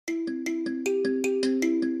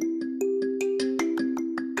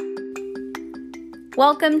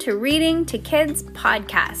Welcome to Reading to Kids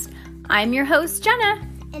podcast. I'm your host, Jenna.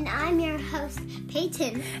 And I'm your host,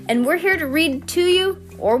 Peyton. And we're here to read to you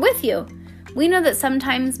or with you. We know that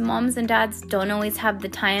sometimes moms and dads don't always have the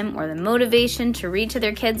time or the motivation to read to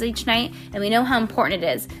their kids each night, and we know how important it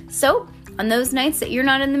is. So, on those nights that you're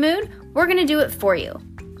not in the mood, we're going to do it for you.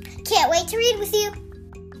 Can't wait to read with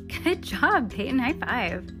you. Good job, Peyton. High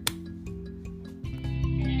five.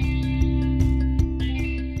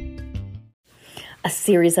 A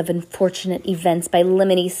series of unfortunate events by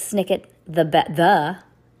Lemony Snicket.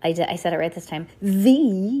 I said it right this time.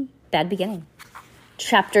 The bad beginning.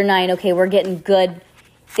 Chapter 9. Okay, we're getting good.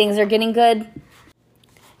 Things are getting good.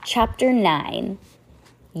 Chapter 9.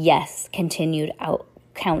 Yes, continued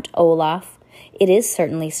Count Olaf. It is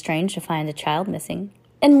certainly strange to find a child missing,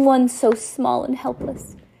 and one so small and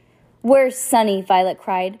helpless. Where's Sunny? Violet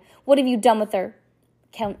cried. What have you done with her?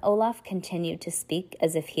 Count Olaf continued to speak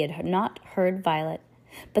as if he had not heard Violet.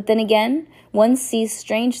 But then again, one sees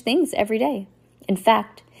strange things every day. In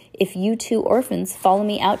fact, if you two orphans follow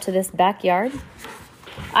me out to this backyard,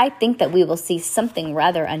 I think that we will see something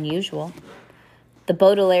rather unusual. The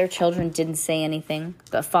Baudelaire children didn't say anything,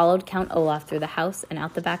 but followed Count Olaf through the house and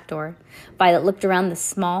out the back door. Violet looked around the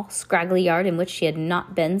small, scraggly yard in which she had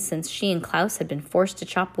not been since she and Klaus had been forced to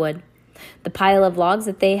chop wood. The pile of logs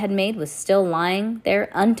that they had made was still lying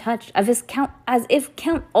there untouched, as if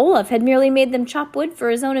Count Olaf had merely made them chop wood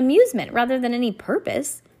for his own amusement rather than any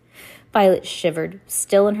purpose. Violet shivered,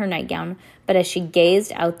 still in her nightgown, but as she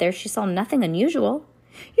gazed out there, she saw nothing unusual.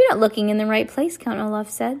 You're not looking in the right place, Count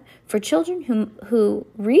Olaf said. For children who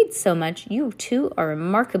read so much, you two are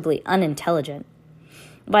remarkably unintelligent.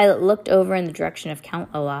 Violet looked over in the direction of Count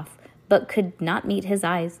Olaf, but could not meet his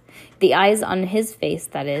eyes. The eyes on his face,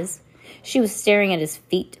 that is. She was staring at his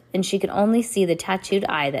feet, and she could only see the tattooed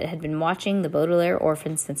eye that had been watching the Baudelaire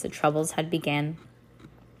orphans since the troubles had begun.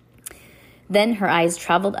 Then her eyes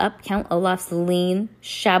traveled up Count Olaf's lean,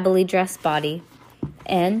 shabbily dressed body,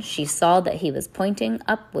 and she saw that he was pointing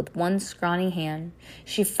up with one scrawny hand.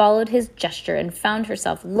 She followed his gesture and found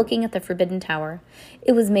herself looking at the forbidden tower.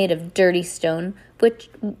 It was made of dirty stone,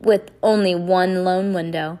 with only one lone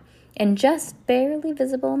window, and just barely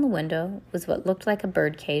visible in the window was what looked like a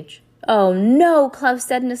bird cage. Oh, no, Klaus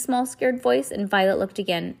said in a small, scared voice, and Violet looked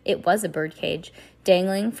again. It was a bird cage,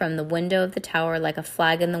 dangling from the window of the tower like a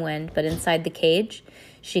flag in the wind, but inside the cage,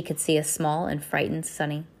 she could see a small and frightened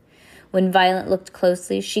Sunny. When Violet looked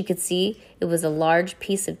closely, she could see it was a large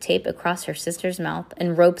piece of tape across her sister's mouth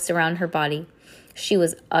and ropes around her body. She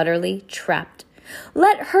was utterly trapped.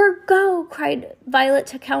 Let her go, cried Violet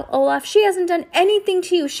to Count Olaf. She hasn't done anything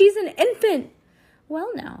to you. She's an infant.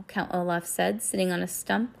 Well now, Count Olaf said, sitting on a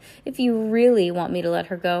stump, if you really want me to let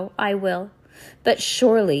her go, I will. But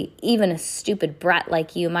surely even a stupid brat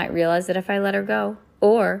like you might realize that if I let her go,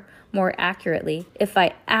 or, more accurately, if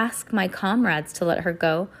I ask my comrades to let her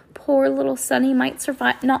go, poor little Sunny might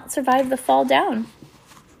not survive the fall down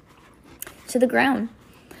to the ground.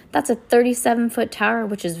 That's a 37-foot tower,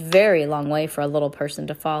 which is a very long way for a little person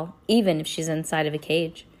to fall, even if she's inside of a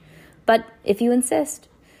cage. But if you insist.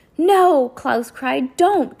 No, Klaus cried,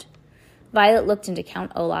 don't. Violet looked into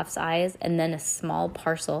Count Olaf's eyes and then a small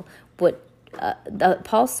parcel,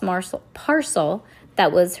 parcel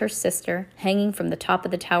that was her sister, hanging from the top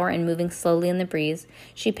of the tower and moving slowly in the breeze.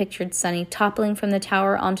 She pictured Sunny toppling from the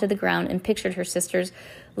tower onto the ground and pictured her sister's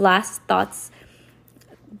last thoughts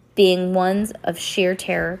being ones of sheer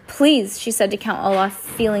terror. Please, she said to Count Olaf,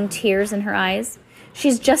 feeling tears in her eyes.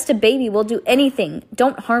 She's just a baby. We'll do anything.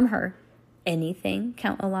 Don't harm her. Anything?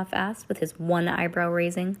 Count Olaf asked, with his one eyebrow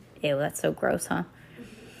raising. Ew, that's so gross, huh?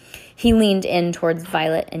 He leaned in towards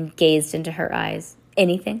Violet and gazed into her eyes.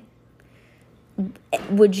 Anything?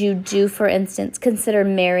 Would you do, for instance, consider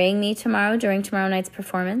marrying me tomorrow during tomorrow night's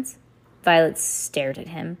performance? Violet stared at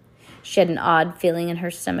him. She had an odd feeling in her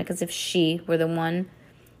stomach as if she were the one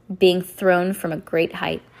being thrown from a great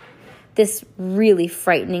height. This really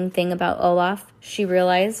frightening thing about Olaf, she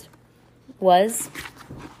realized, was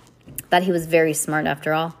that he was very smart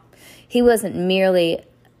after all. He wasn't merely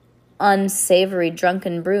unsavory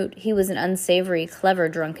drunken brute. He was an unsavory, clever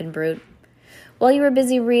drunken brute. While you were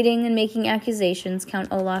busy reading and making accusations, Count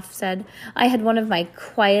Olaf said, I had one of my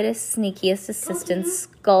quietest, sneakiest assistants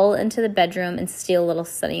scull into the bedroom and steal little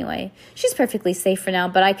Sunny away. She's perfectly safe for now,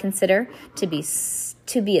 but I consider to be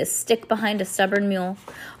a stick behind a stubborn mule.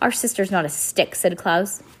 Our sister's not a stick, said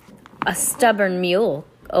Klaus. A stubborn mule,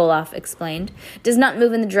 Olaf explained, does not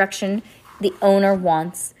move in the direction the owner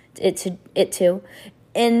wants it to.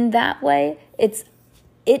 In that way, it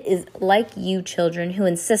is like you children who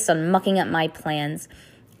insist on mucking up my plans.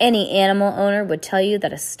 Any animal owner would tell you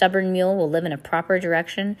that a stubborn mule will live in a proper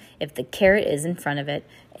direction if the carrot is in front of it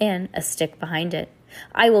and a stick behind it.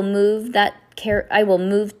 It will move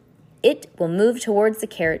towards the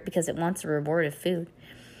carrot because it wants a reward of food.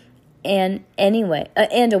 And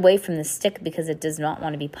away from the stick because it doesn't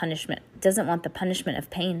want the punishment of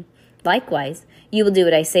pain. Likewise, you will do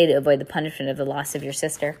what I say to avoid the punishment of the loss of your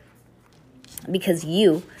sister, because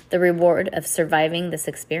the reward of surviving this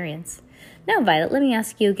experience. Now, Violet, let me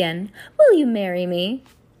ask you again. Will you marry me?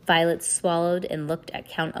 Violet swallowed and looked at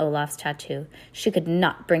Count Olaf's tattoo. She could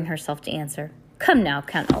not bring herself to answer. Come now,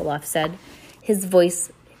 Count Olaf said, his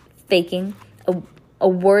voice faking, a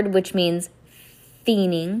word which means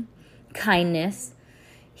feigning kindness.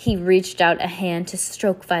 He reached out a hand to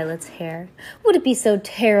stroke Violet's hair. Would it be so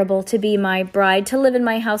terrible to be my bride, to live in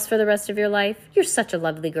my house for the rest of your life? You're such a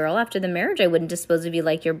lovely girl. After the marriage, I wouldn't dispose of you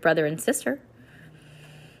like your brother and sister.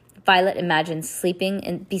 Violet imagined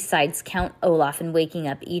sleeping besides Count Olaf and waking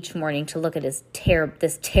up each morning to look at this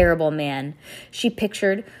terrible man. She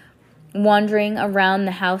pictured wandering around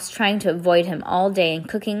the house trying to avoid him all day and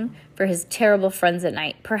cooking for his terrible friends at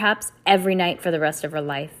night, perhaps every night for the rest of her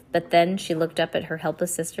life. But then she looked up at her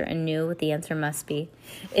helpless sister and knew what the answer must be.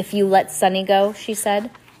 If you let Sunny go, she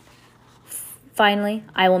said, finally,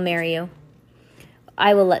 I will marry you.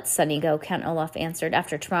 I will let Sunny go, Count Olaf answered,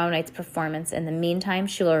 after tomorrow night's performance. In the meantime,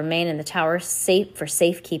 she will remain in the tower for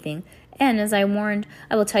safekeeping. And, as I warned,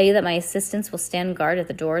 I will tell you that my assistants will stand guard at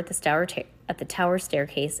the door at the tower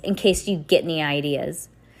staircase, in case you get any ideas.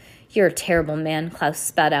 You're a terrible man, Klaus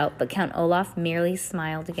spat out, but Count Olaf merely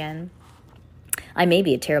smiled again. I may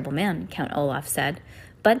be a terrible man, Count Olaf said,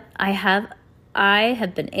 but I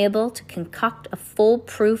have been able to concoct a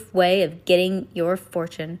foolproof way of getting your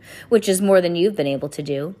fortune, which is more than you've been able to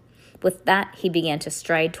do. With that, he began to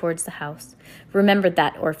stride towards the house. Remember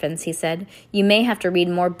that, orphans, he said. You may have read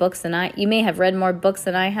more books than I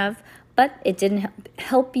have, but it didn't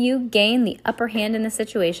help you gain the upper hand in the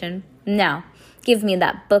situation. Now, give me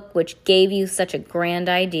that book which gave you such a grand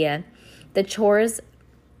idea. Do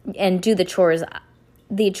the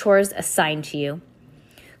chores assigned to you.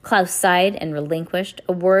 Klaus sighed and relinquished,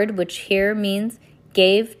 a word which here means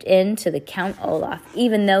gave in to the Count Olaf,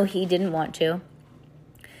 even though he didn't want to.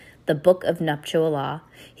 The Book of Nuptial Law.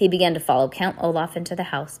 He began to follow Count Olaf into the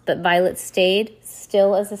house, but Violet stayed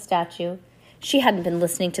still as a statue. She hadn't been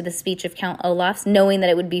listening to the speech of Count Olaf's, knowing that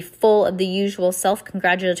it would be full of the usual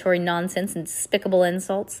self-congratulatory nonsense and despicable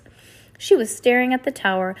insults. She was staring at the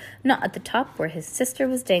tower, not at the top where his sister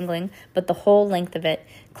was dangling, but the whole length of it.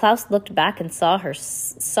 Klaus looked back and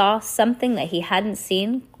saw something that he hadn't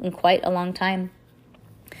seen in quite a long time.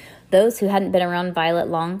 To those who hadn't been around Violet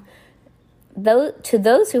long,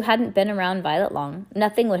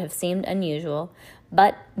 nothing would have seemed unusual.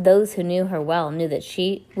 But those who knew her well knew that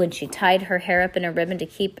when she tied her hair up in a ribbon to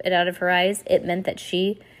keep it out of her eyes, it meant that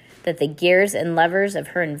the gears and levers of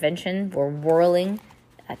her invention were whirling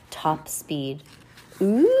at top speed.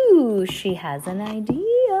 Ooh, she has an idea.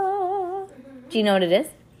 Do you know what it is?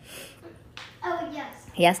 Oh, yes.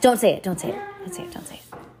 Yes? Don't say it. Don't say it.